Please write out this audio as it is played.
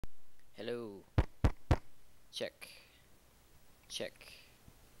Hello. Check. Check.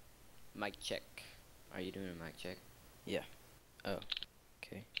 Mic check. Are you doing a mic check? Yeah. Oh.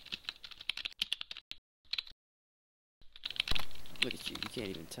 Okay. Look at you. You can't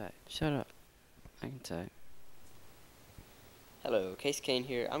even type. Shut up. I can type. Hello, Case Kane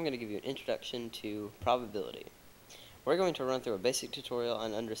here. I'm going to give you an introduction to probability. We're going to run through a basic tutorial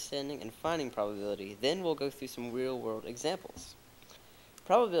on understanding and finding probability, then we'll go through some real-world examples.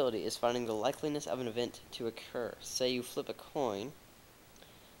 Probability is finding the likeliness of an event to occur. Say you flip a coin.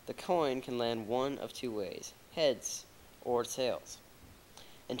 The coin can land one of two ways, heads or tails.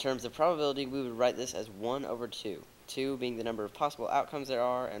 In terms of probability, we would write this as 1 over 2, 2 being the number of possible outcomes there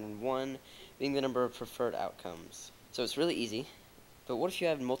are, and 1 being the number of preferred outcomes. So it's really easy, but what if you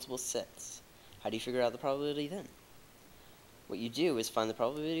have multiple sets? How do you figure out the probability then? What you do is find the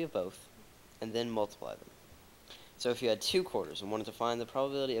probability of both, and then multiply them. So if you had 2 quarters and wanted to find the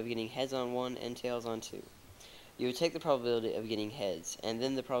probability of getting heads on one and tails on two, you would take the probability of getting heads, and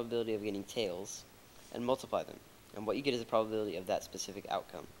then the probability of getting tails, and multiply them. And what you get is the probability of that specific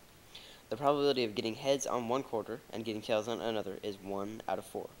outcome. The probability of getting heads on 1 quarter and getting tails on another is 1 out of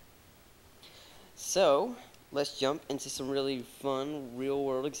 4. So, let's jump into some really fun,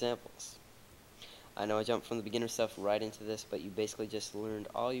 real-world examples. I know I jumped from the beginner stuff right into this, but you basically just learned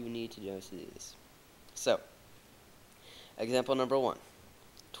all you need to know to do this. So, example number 1.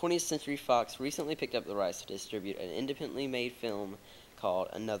 20th Century Fox recently picked up the rights to distribute an independently made film called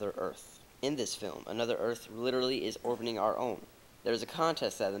Another Earth. In this film, Another Earth literally is orbiting our own. There is a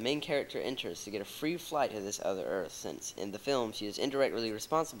contest that the main character enters to get a free flight to this other Earth, since in the film she is indirectly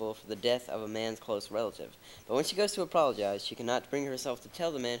responsible for the death of a man's close relative. But when she goes to apologize, she cannot bring herself to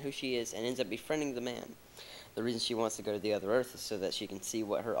tell the man who she is and ends up befriending the man. The reason she wants to go to the other Earth is so that she can see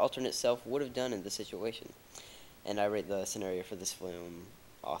what her alternate self would have done in the situation. And I rate the scenario for this film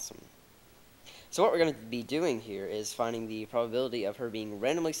awesome. So what we're going to be doing here is finding the probability of her being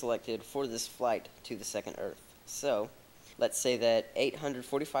randomly selected for this flight to the second Earth. So, let's say that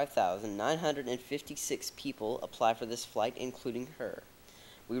 845,956 people apply for this flight, including her.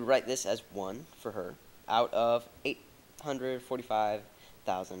 We would write this as 1 for her, out of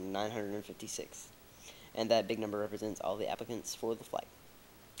 845,956. And that big number represents all the applicants for the flight.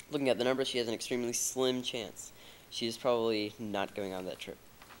 Looking at the numbers, she has an extremely slim chance. She is probably not going on that trip.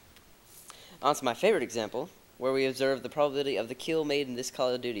 On to my favorite example, where we observe the probability of the kill made in this Call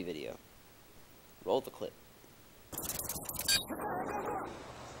of Duty video. Roll the clip.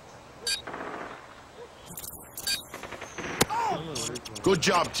 Good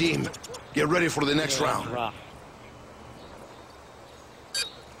job, team. Get ready for the next round.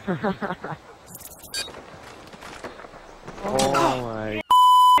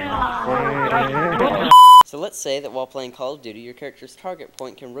 So let's say that while playing Call of Duty, your character's target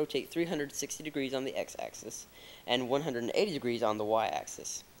point can rotate 360 degrees on the x-axis and 180 degrees on the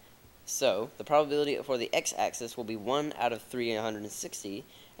y-axis. So, the probability for the x-axis will be 1 out of 360,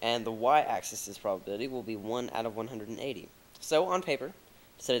 and the y-axis's probability will be 1 out of 180. So, on paper,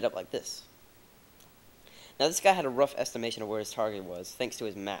 set it up like this. Now, this guy had a rough estimation of where his target was, thanks to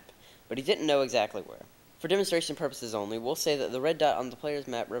his map, but he didn't know exactly where. For demonstration purposes only, we'll say that the red dot on the player's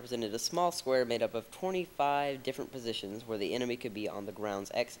map represented a small square made up of 25 different positions where the enemy could be on the ground's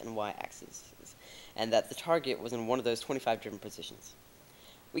x and y axes, and that the target was in one of those 25 different positions.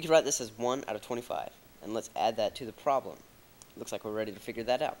 We could write this as 1 out of 25, and let's add that to the problem. Looks like we're ready to figure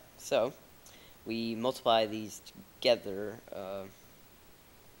that out. So, we multiply these together.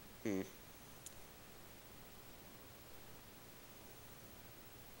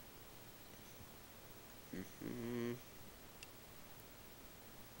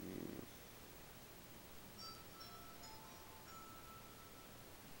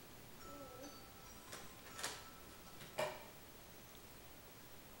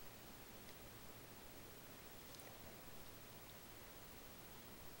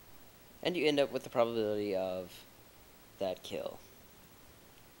 And you end up with the probability of that kill.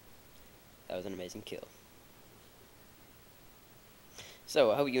 That was an amazing kill.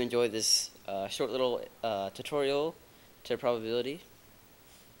 So, I hope you enjoyed this short little tutorial to probability.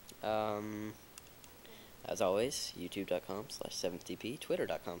 As always, youtube.com/7TP,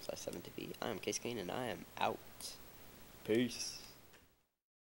 twitter.com/7TP. I am Case Kane, and I am out. Peace.